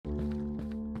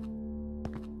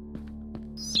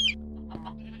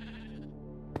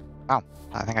Oh,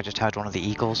 I think I just heard one of the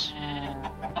eagles.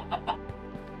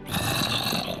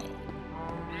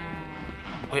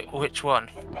 Which one?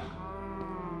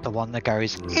 The one that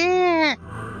goes. Are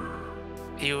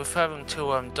you referring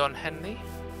to Don Henley?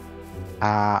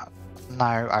 No,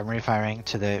 I'm referring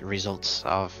to the results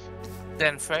of.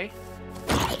 Dan Frey?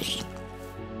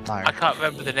 No. I can't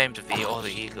remember the names of all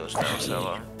the eagles though,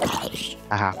 so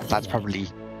That's probably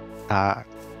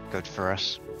good for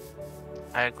us.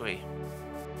 I agree.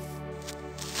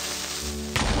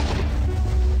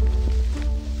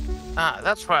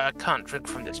 That's why I can't drink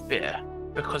from this beer,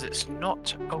 because it's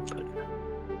not open.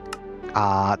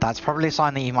 That's probably a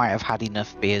sign that you might have had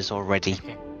enough beers already.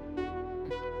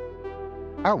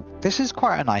 Oh, this is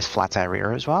quite a nice flat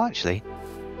area as well, actually.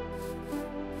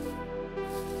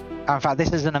 In fact,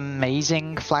 this is an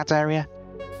amazing flat area.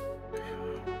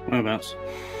 Whereabouts?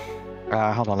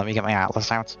 Hold on, let me get my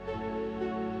atlas out.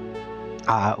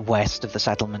 West of the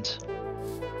settlement.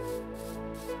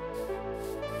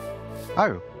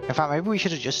 Oh, in fact, maybe we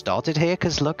should have just started here,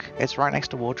 because look, it's right next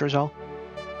to water as well.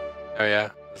 Oh yeah,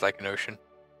 it's like an ocean. Is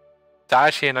that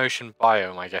actually an ocean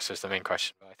biome, I guess, is the main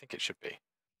question, but I think it should be.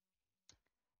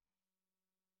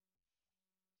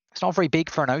 It's not very big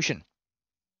for an ocean.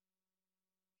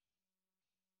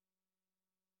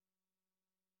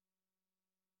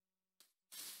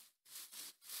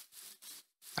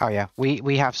 Oh yeah,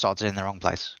 we have started in the wrong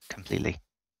place completely.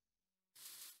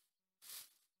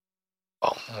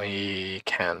 Oh, we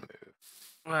can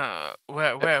move.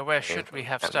 Well, where should we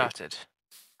have started?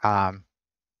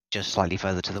 Just slightly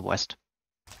further to the west.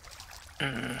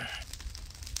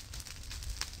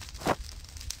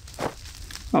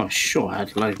 Oh, sure, I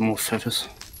had a load more feathers.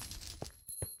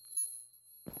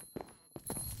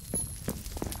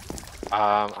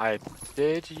 I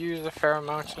did use a fair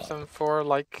amount of them for,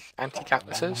 like,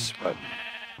 antique-atlases, but...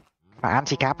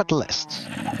 Anti-capitalists.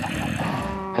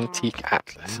 Antique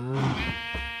atlas.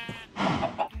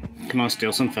 Can I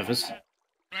steal some feathers?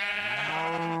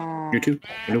 You too?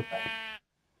 Hello?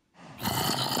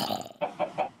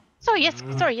 Sorry,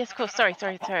 yes, of course, sorry. Just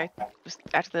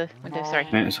out of the window, sorry.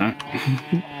 Yeah, that's right.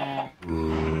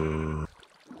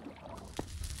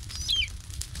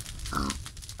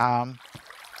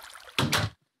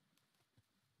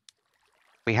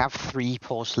 We have 3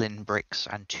 porcelain bricks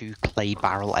and 2 clay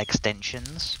barrel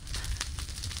extensions.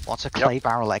 What are clay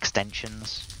barrel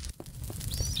extensions?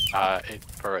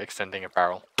 For extending a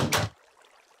barrel.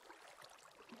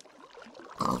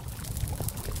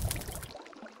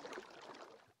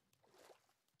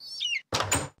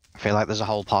 I feel like there's a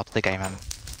whole part of the game I'm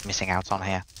missing out on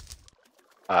here.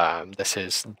 This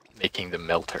is making the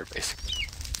melter, basically.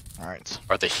 Alright.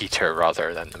 Or the heater,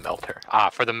 rather than the melter.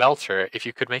 For the melter, if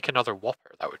you could make another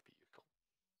whopper, that would be useful.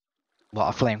 What,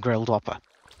 a flame grilled whopper?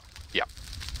 Yeah.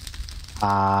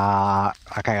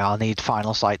 Okay, I'll need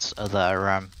Finalsight's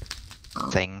other,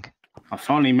 thing. I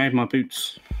finally made my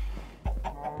boots.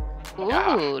 Ooh,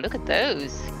 Yeah. look at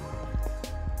those.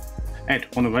 Ed,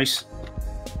 want a race?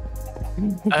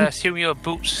 I assume your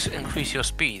boots increase your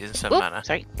speed in some Oop, manner.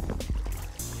 sorry.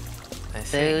 I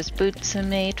see. Those boots are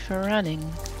made for running.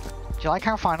 Do you like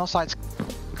how Finalsight's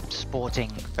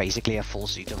sporting basically a full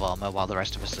suit of armor while the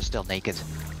rest of us are still naked?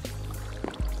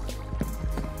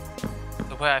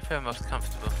 The way I feel most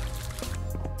comfortable.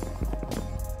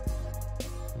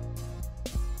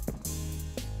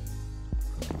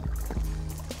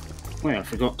 Wait, I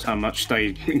forgot how much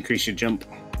they increase your jump.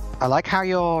 I like how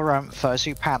your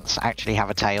fursuit pants actually have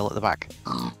a tail at the back.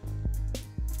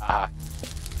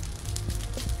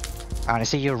 And I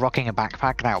see you're rocking a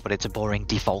backpack now, but it's a boring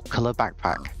default color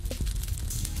backpack.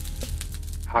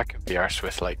 I could be arsed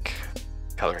with, like,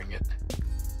 colouring it.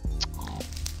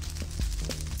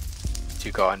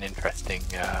 You got an interesting,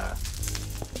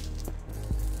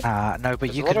 No,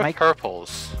 but you could could make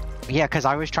purples. Yeah, because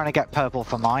I was trying to get purple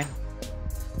for mine.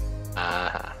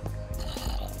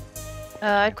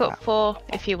 I've got 4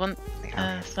 if you want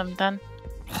some done.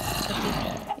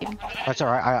 That's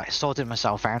alright, I sorted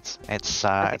myself out. It's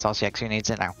RCX who needs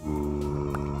it now.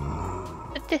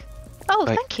 Oh,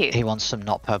 But thank you. He wants some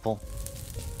not purple.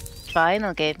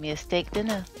 Final gave me a steak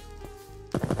dinner.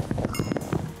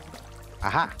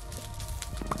 Aha!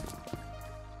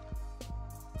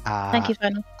 Thank you,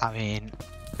 Final. I mean,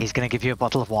 he's gonna give you a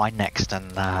bottle of wine next,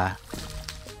 and Wow,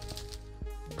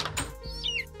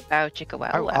 chicka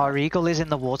wow, oh, wow. our eagle is in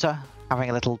the water, having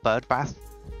a little bird bath.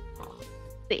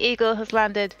 The eagle has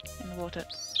landed in the water.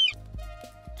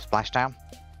 Splashdown.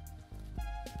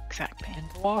 Exactly.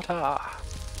 Water.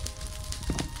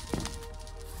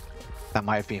 That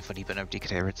might have been funny, but nobody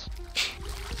could hear it.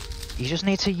 You just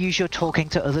need to use your talking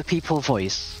to other people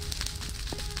voice.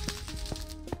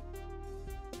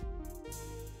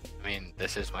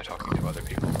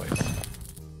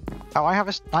 Oh, I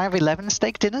have 11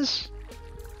 steak dinners.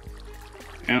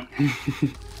 Yeah.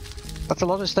 That's a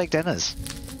lot of steak dinners.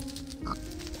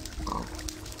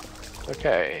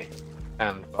 Okay.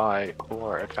 And by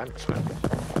war advancement.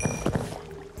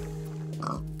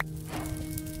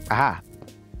 Aha.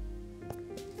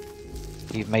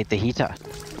 You've made the heater.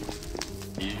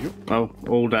 Yep. Well,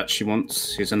 all that she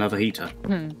wants is another heater.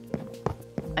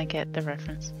 I get the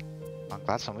reference. I'm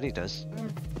glad somebody does.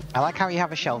 I like how you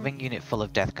have a shelving unit full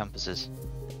of death compasses.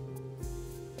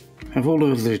 Have all of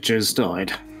the villagers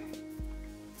died?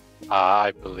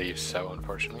 I believe so,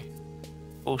 unfortunately.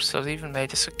 Also, they even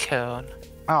made us a cone.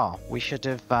 Oh, we should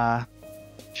have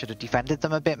defended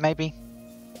them a bit, maybe.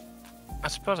 I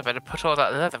suppose I better put all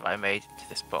that leather I made into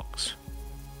this box.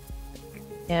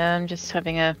 Yeah, I'm just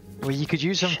having a. Well, you could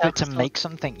use them Shelf to stock. make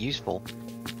something useful.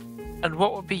 And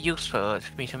what would be useful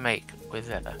for me to make with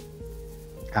leather?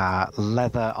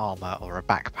 Leather armor or a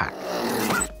backpack.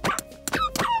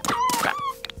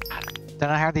 Don't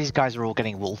know how these guys are all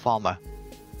getting wolf armor.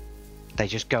 They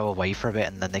just go away for a bit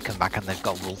and then they come back and they've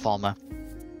got wolf armor.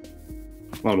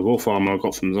 Well, the wolf armor I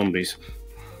got from zombies.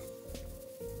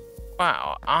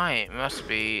 Wow, I must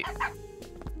be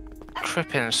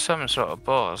tripping some sort of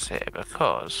balls here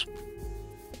because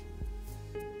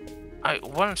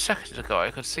 1 second ago I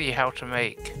could see how to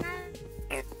make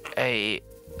a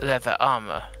leather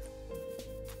armor,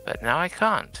 but now I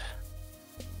can't.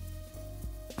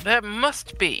 There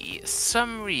must be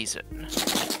some reason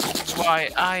why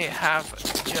I have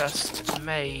just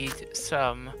made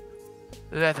some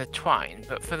leather twine,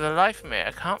 but for the life of me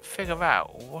I can't figure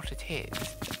out what it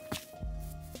is.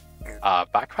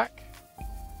 Backpack?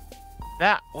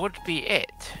 That would be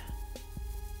it.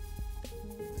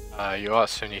 You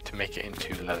also need to make it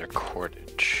into leather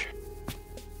cordage.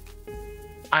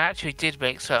 I actually did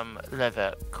make some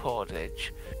leather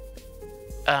cordage.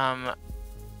 I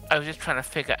was just trying to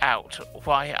figure out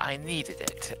why I needed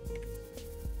it.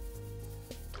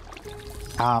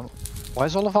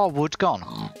 Where's all of our wood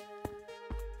gone?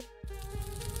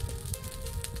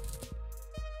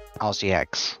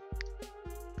 RCX.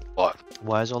 What?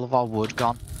 Where's all of our wood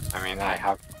gone? I mean, I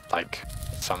have, like,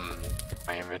 some in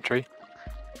my inventory.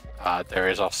 There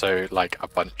is also, like, a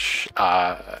bunch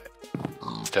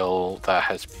still that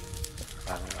has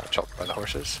been chopped by the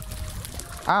horses.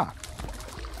 Ah.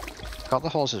 Got the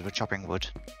horses were chopping wood.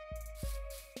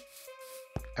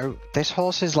 Oh, this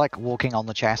horse is like walking on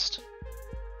the chest.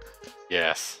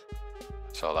 Yes.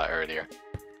 Saw that earlier.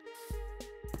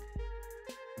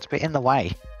 It's a bit in the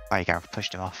way. There you go, I've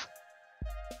pushed him off.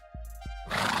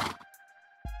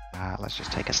 Let's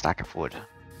just take a stack of wood.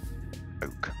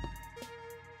 Oak.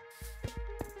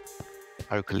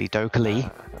 Oakley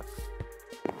dokely.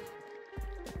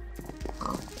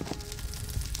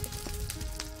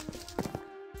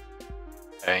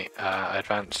 Okay,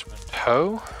 advancement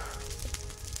hoe.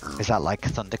 Is that like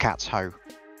Thundercat's hoe?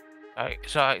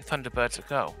 So like Thunderbirds a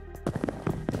go.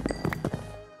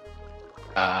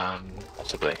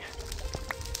 Possibly.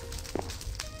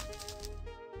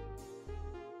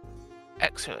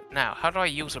 Excellent. Now, how do I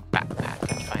use a backpack?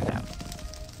 Let's find out.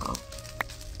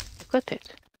 Equip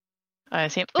it. I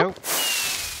assume. Go. Oh,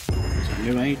 Is it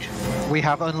new age? We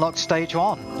have unlocked stage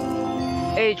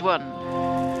 1. age 1.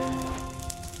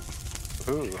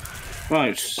 Ooh.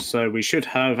 Right, so we should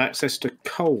have access to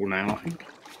coal now, I think.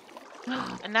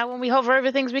 And now when we hover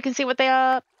over things, we can see what they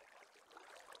are.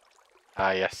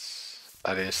 Yes.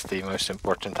 That is the most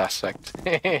important aspect.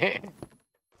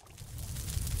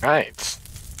 Right.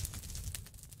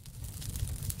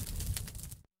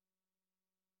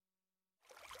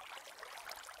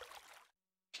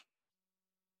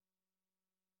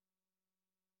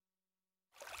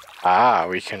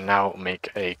 We can now make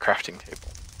a crafting table.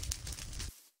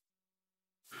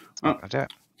 Oh, I'll do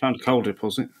it. found a coal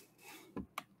deposit.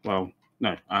 Well,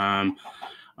 no. I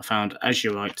found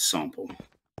azurite sample.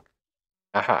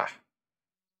 Aha.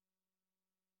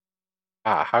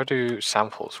 How do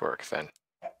samples work then?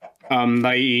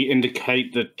 They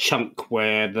indicate the chunk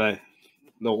where the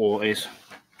ore is.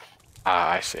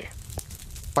 I see.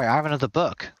 Wait, I have another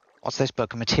book. What's this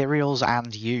book? Materials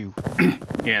and You.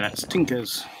 Yeah, that's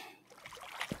Tinker's.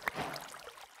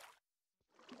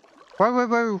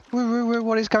 Whoa,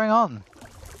 what is going on?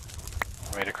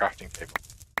 I made a crafting table.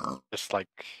 Just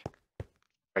like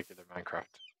regular Minecraft.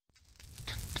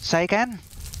 Say again?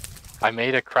 I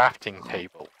made a crafting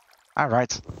table.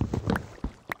 Alright.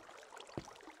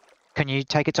 Can you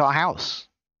take it to our house?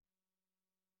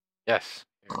 Yes.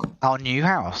 Our new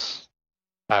house?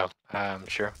 Oh,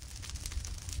 sure.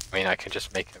 I mean, I can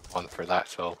just make one for that,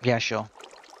 so... Yeah, sure.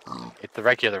 It's the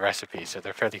regular recipe, so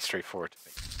they're fairly straightforward to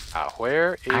make.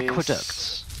 Where is...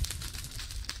 Aqueducts.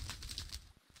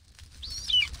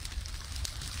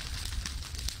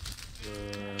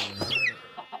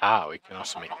 Ah, we can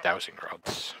also make dowsing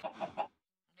rods.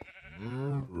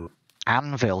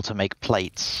 Anvil to make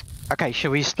plates. Okay,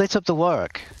 should we split up the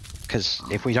work? Because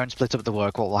if we don't split up the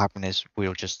work, what will happen is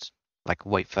we'll just like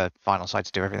wait for Finalsight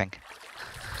to do everything.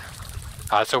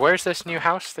 So where's this new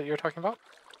house that you're talking about?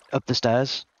 Up the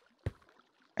stairs.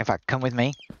 In fact, come with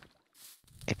me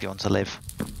if you want to live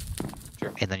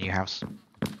in the new house.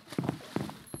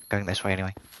 Going this way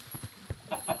anyway.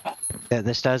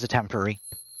 The stairs are temporary.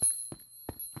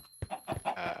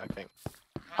 Okay.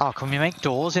 Oh, can we make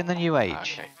doors in the new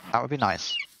age? Okay. That would be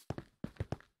nice.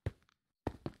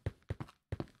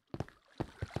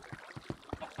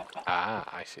 Ah,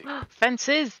 I see.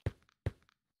 Fences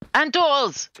and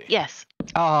doors. Yes.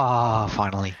 Oh,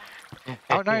 finally.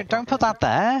 Oh no, don't put that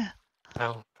there.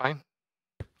 Oh, fine.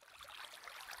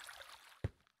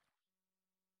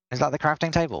 Is that the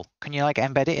crafting table? Can you like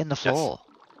embed it in the floor?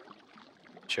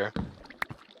 Sure.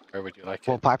 Where would you like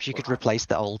Well, it? perhaps you could replace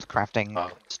the old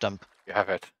crafting stump. You have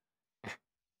it.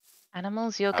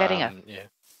 Animals, you're getting a Yeah.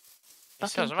 He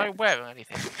says, am I wearing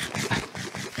anything?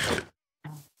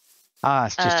 Ah,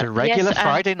 it's just a regular yes and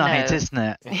Friday night, no. isn't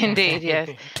it? Indeed, yes.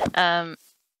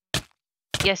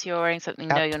 Yes, you're wearing something.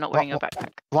 No, you're not wearing your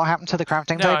backpack. What happened to the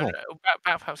crafting No, table? no,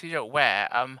 backpacks you don't wear.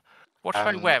 What if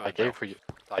I wear I it? gave you,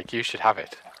 like, you should have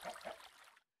it.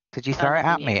 Did you throw it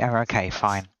at me? yes. Oh, okay,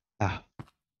 fine. Ugh.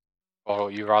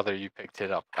 Or you picked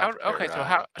it up. How, after, okay,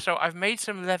 so so I've made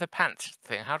some leather pants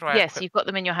thing. How do I? Yes, equip- you've got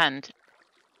them in your hand.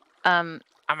 Am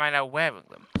I now wearing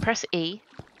them? Press E.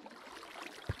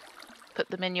 Put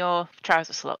them in your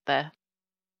trouser slot there.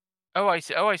 Oh, I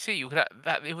see. Oh, I see. You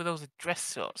that were those dress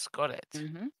slots. Got it.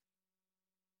 Mm-hmm.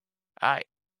 Aye.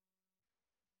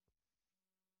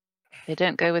 They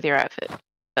don't go with your outfit,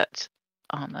 but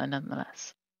armor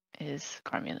nonetheless is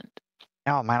cromulent.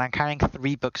 Oh man, I'm carrying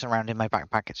 3 books around in my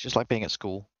backpack. It's just like being at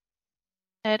school.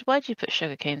 Ed, why'd you put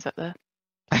sugar canes up there?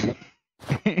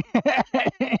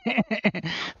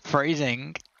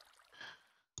 Phrasing.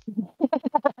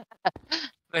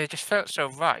 They just felt so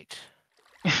right.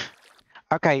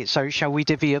 Okay, so shall we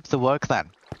divvy up the work then?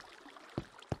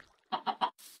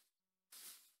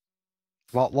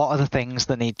 What are the things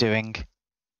that need doing?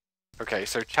 Okay,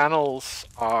 so channels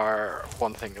are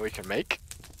one thing that we can make,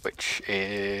 which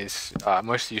is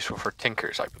mostly useful for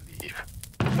tinkers, I believe.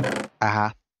 Uh-huh.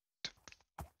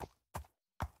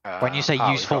 When you say we've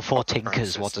useful got for proper tinkers,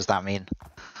 furnaces. what does that mean?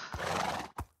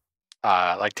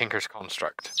 Like Tinker's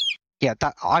Construct. Yeah,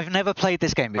 I've never played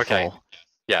this game before. Okay.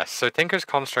 Yes, so Tinker's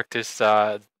Construct is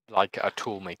like a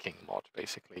tool making mod,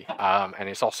 basically. And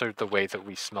it's also the way that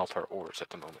we smelt our ores at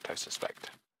the moment, I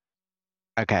suspect.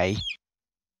 Okay.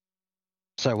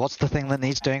 So what's the thing that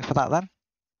needs doing for that then?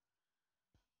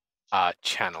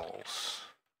 Channels.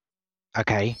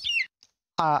 Okay.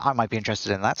 I might be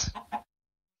interested in that.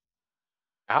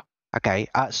 Yeah. Okay,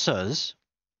 Suz,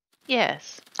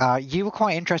 Yes. you were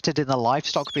quite interested in the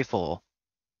livestock before.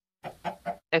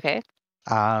 Okay.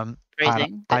 And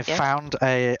Grazing. but I've yes. found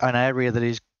an area that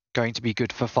is going to be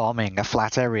good for farming, a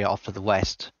flat area off to the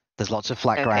west. There's lots of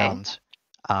flat Okay. ground.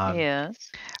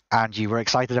 Yes. And you were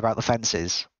excited about the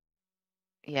fences.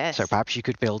 Yes. So perhaps you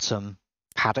could build some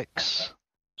paddocks.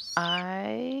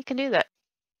 I can do that.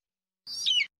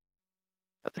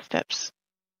 Got the steps.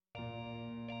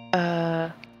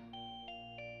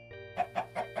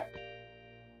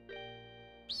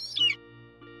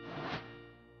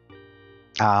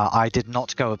 I did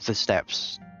not go up the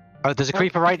steps. Oh, there's a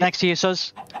creeper right next to you,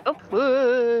 Suz. Oh,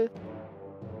 whoa.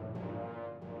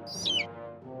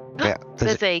 Yeah,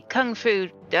 There's a kung fu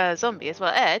zombie as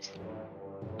well. Ed.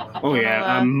 Oh yeah,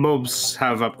 Well, mobs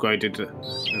have upgraded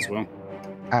as well.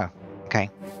 okay.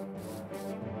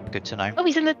 Good to know. Oh,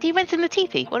 he went in the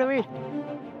teepee. What a rude.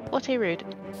 What a rude.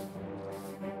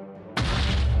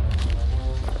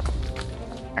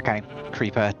 Okay,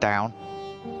 creeper down.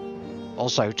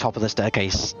 Also, top of the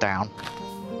staircase down.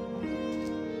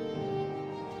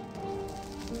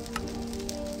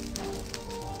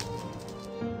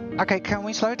 Okay, can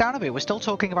we slow it down a bit? We're still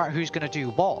talking about who's going to do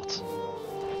what.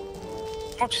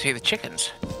 I want to see the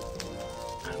chickens.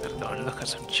 I'm going to go and look at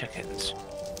some chickens.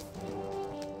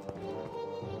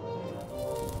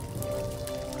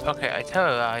 Okay, I tell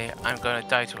a lie. I'm going to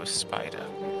die to a spider.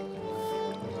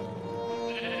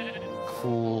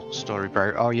 Cool story,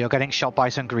 bro. Oh, you're getting shot by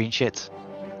some green shit.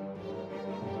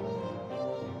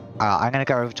 I'm going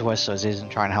to go over to where Suz is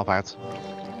and try and help out.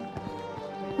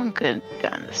 I'm going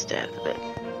down the stairs a bit.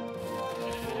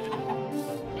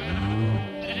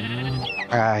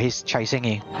 He's chasing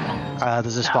you.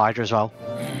 There's a spider as well.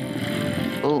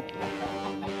 Oh.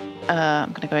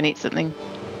 I'm gonna go and eat something.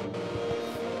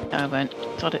 No, I won't.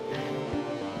 Sod it.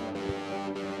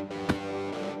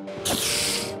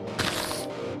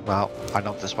 Well, I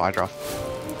knocked the spider off.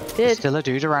 Did. There's still a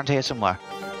dude around here somewhere.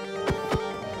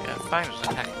 Yeah, fine was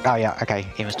attacking. Oh yeah, okay,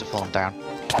 he must have fallen down.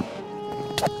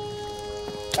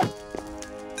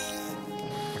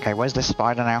 Okay, where's this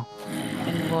spider now?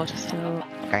 In the water still.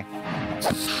 Okay.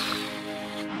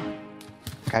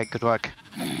 Okay, good work.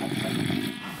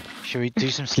 Should we do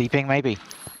some sleeping, maybe?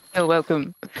 You're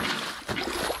welcome.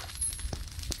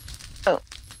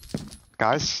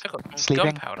 Guys, I got some sleeping?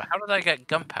 gunpowder. How did I get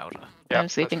gunpowder? Yeah, I'm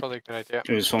sleeping. that's probably a good idea.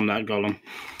 It was from that golem.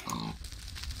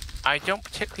 I don't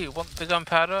particularly want the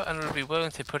gunpowder and would be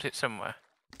willing to put it somewhere.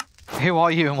 Who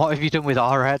are you and what have you done with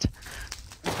our head?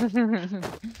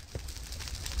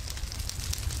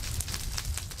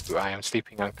 Ooh, I am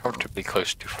sleeping uncomfortably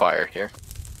close to fire here.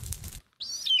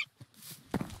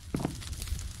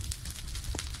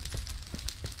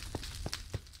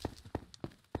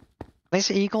 This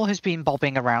eagle has been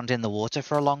bobbing around in the water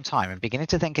for a long time. I'm beginning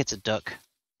to think it's a duck.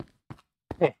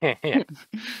 Yeah.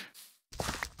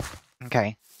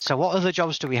 Okay, so what other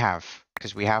jobs do we have?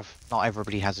 Because not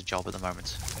everybody has a job at the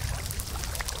moment.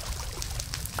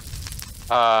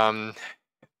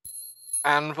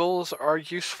 Anvils are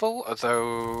useful,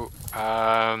 although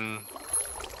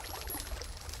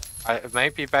it may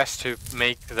be best to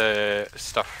make the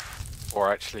stuff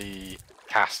for actually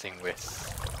casting with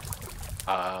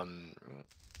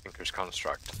Tinker's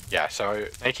Construct. Yeah, so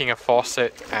making a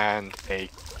faucet and a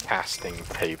casting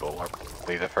table are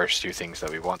probably the first two things that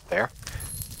we want there,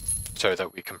 so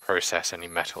that we can process any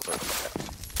metal that we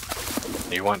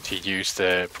get. You want to use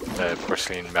the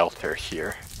porcelain melter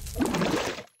here,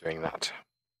 doing that.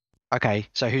 Okay,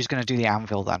 so who's going to do the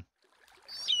anvil then?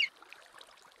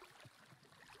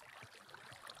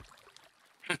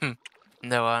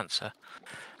 No answer.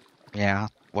 Yeah,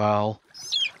 well,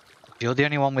 you're the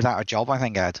only one without a job, I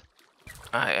think, Ed.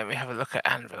 Alright, let me have a look at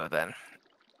anvil then.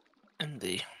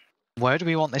 Where do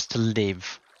we want this to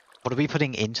live? What are we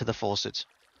putting into the faucet?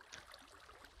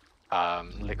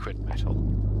 Liquid metal.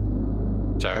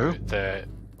 So Oh.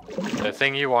 the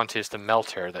thing you want is the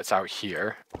melter that's out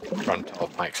here, in front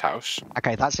of Mike's house.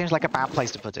 Okay, that seems like a bad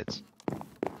place to put it.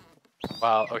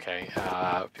 Well, okay,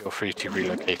 feel free to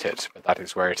relocate it, but that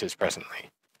is where it is presently.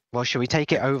 Well, should we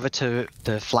take it over to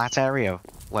the flat area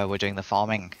where we're doing the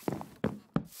farming?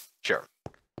 Sure.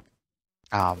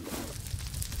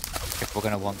 If we're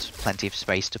going to want plenty of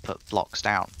space to put blocks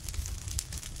down.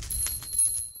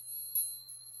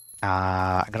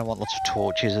 I'm going to want lots of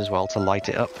torches as well to light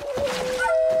it up.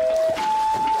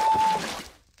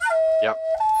 Yep.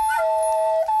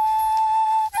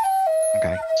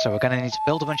 Okay, so we're going to need to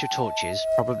build a bunch of torches,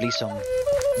 probably some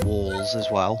walls as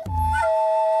well.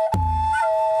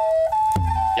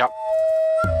 Yep.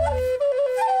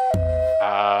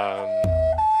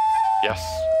 Yes,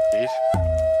 please.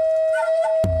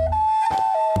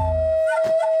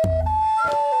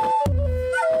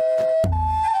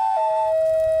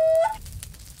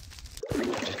 I'm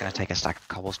just going to take a stack of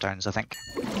cobblestones, I think.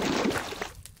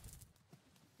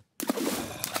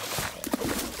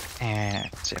 And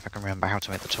let's see if I can remember how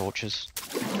to make the torches.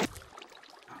 I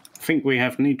think we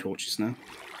have new torches now.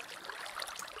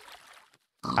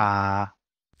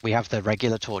 We have the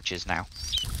regular torches now.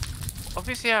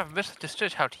 Obviously, I've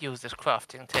misunderstood how to use this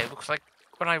crafting table, because like,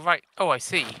 when I write... Oh, I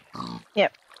see.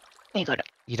 You got it.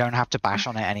 You don't have to bash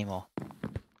on it anymore.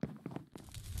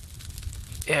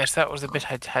 Yes, that was the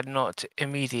bit I had not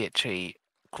immediately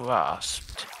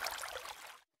grasped.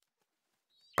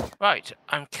 Right,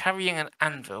 I'm carrying an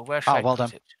anvil. Where should I well put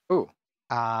done. it? Ooh,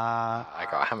 Uh, I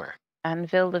got a hammer.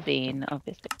 Anvil Levine,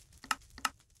 obviously.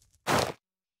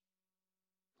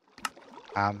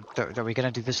 are we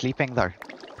going to do the sleeping though?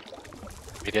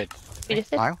 We did. We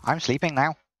just did. No, I'm sleeping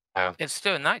now. It's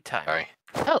still nighttime. Sorry.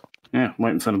 Oh, Yeah,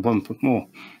 waiting for the bump more.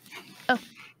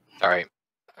 Sorry.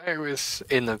 I was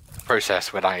in the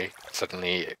process when I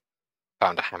suddenly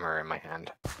found a hammer in my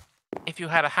hand. If you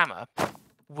had a hammer,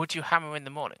 would you hammer in the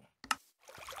morning?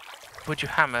 Would you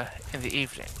hammer in the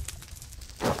evening?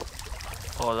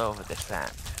 All over this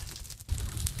land.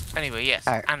 Anyway, yes,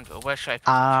 anvil. Where should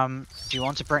I put it? Do you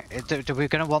want to bring? Do we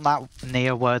going to want that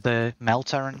near where the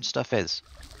melter and stuff is?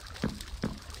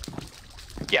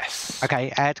 Yes.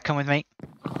 Okay, Ed, come with me.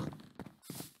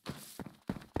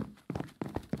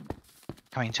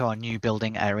 Coming to our new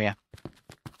building area.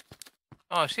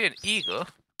 Oh, I see an eagle.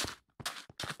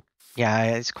 Yeah,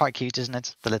 it's quite cute, isn't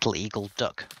it? The little eagle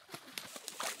duck.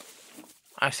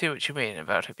 I see what you mean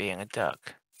about it being a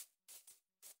duck.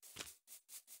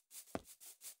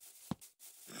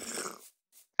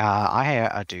 I hear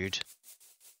a dude.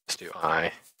 As do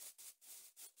I.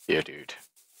 Dear dude.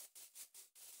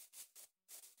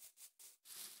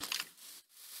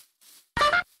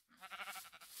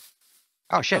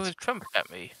 Oh Throw shit! his trumpet at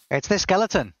me. It's this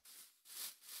skeleton.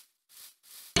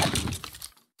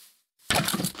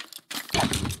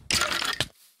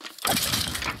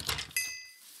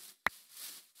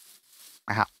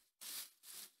 Aha.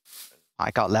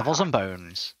 I got levels and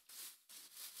bones.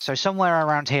 So somewhere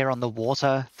around here on the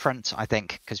water front, I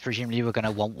think, because presumably we're going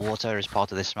to want water as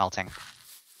part of this smelting.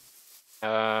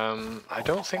 I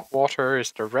don't think water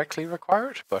is directly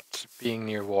required, but being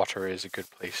near water is a good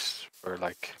place for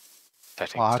like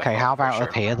setting. Well, stuff okay, up how for about sure.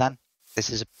 up here then? This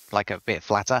is like a bit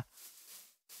flatter.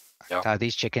 Yeah.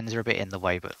 These chickens are a bit in the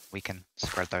way, but we can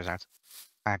spread those out.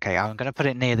 Okay, I'm going to put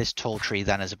it near this tall tree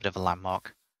then as a bit of a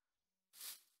landmark.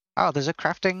 Oh, there's a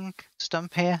crafting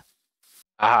stump here,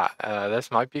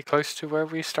 This might be close to where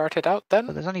we started out then.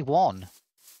 but there's only one.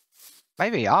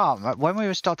 Maybe, when we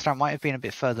were started out, might have been a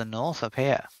bit further north up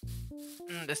here.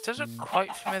 This does look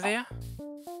quite familiar.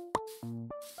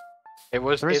 It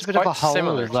was. There is It's a bit of quite a hole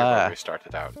similar to there. where we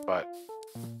started out, but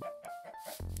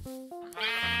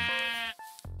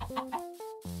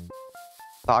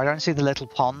But I don't see the little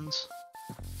ponds.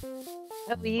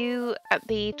 Are you at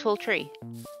the tall tree?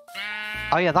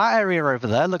 Oh yeah, that area over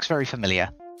there looks very familiar.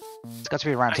 It's got to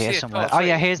be around I here see a somewhere. tall Oh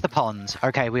yeah, tree. here's the ponds.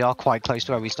 Okay, we are quite close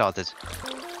to where we started.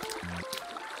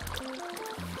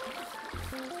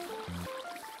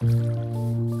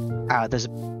 There's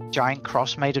a giant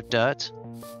cross made of dirt.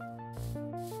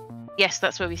 Yes,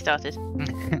 that's where we started.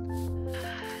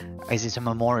 Is it a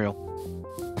memorial?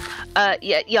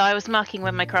 Yeah, I was marking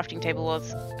where my crafting table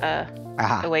was,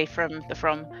 Aha. away from the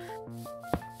from.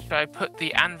 Should I put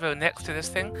the anvil next to this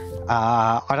thing?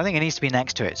 I don't think it needs to be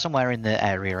next to it. Somewhere in the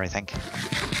area, I think.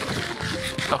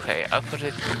 Okay, I'll put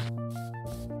it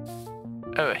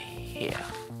over here.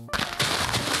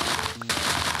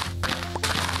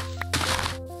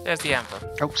 There's the anvil.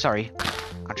 Oh, sorry.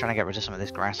 I'm trying to get rid of some of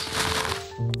this grass.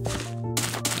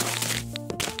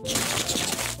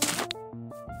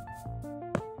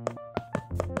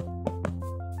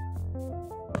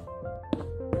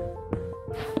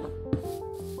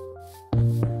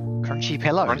 Crunchy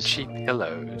pillows. crunchy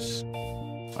pillows.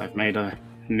 I've made a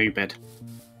new bed.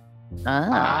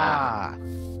 Ah.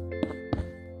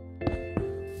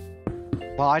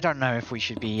 Well, I don't know if we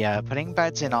should be putting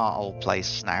beds in our old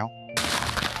place now.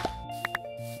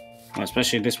 Well,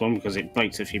 especially this one because it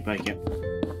breaks if you break it.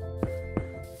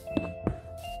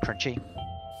 Crunchy.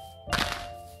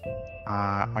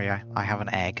 Oh yeah, I have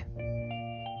an egg.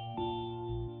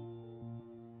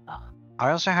 I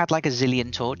also had like a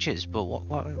zillion torches, but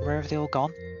where have they all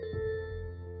gone?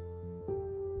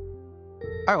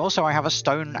 Oh, also I have a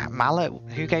stone mallet.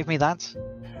 Who gave me that?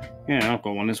 Yeah, I've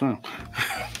got one as well.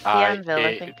 The anvil,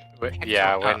 I think.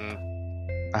 Yeah, when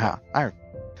Oh.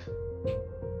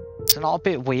 It's not a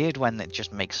bit weird when it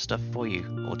just makes stuff for you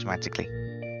automatically.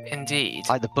 Indeed.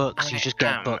 Like the books, you I just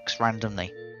get am. books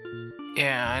randomly.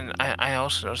 Yeah, and I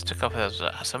also noticed a couple of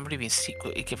those. Has somebody been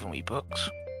secretly giving me books?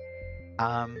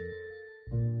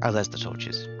 Oh, there's the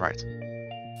torches. Right.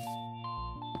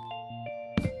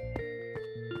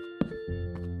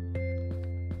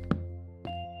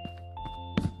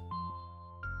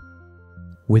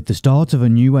 With the start of a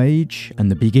new age and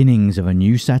the beginnings of a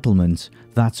new settlement,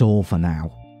 that's all for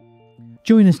now.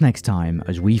 Join us next time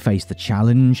as we face the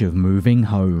challenge of moving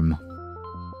home.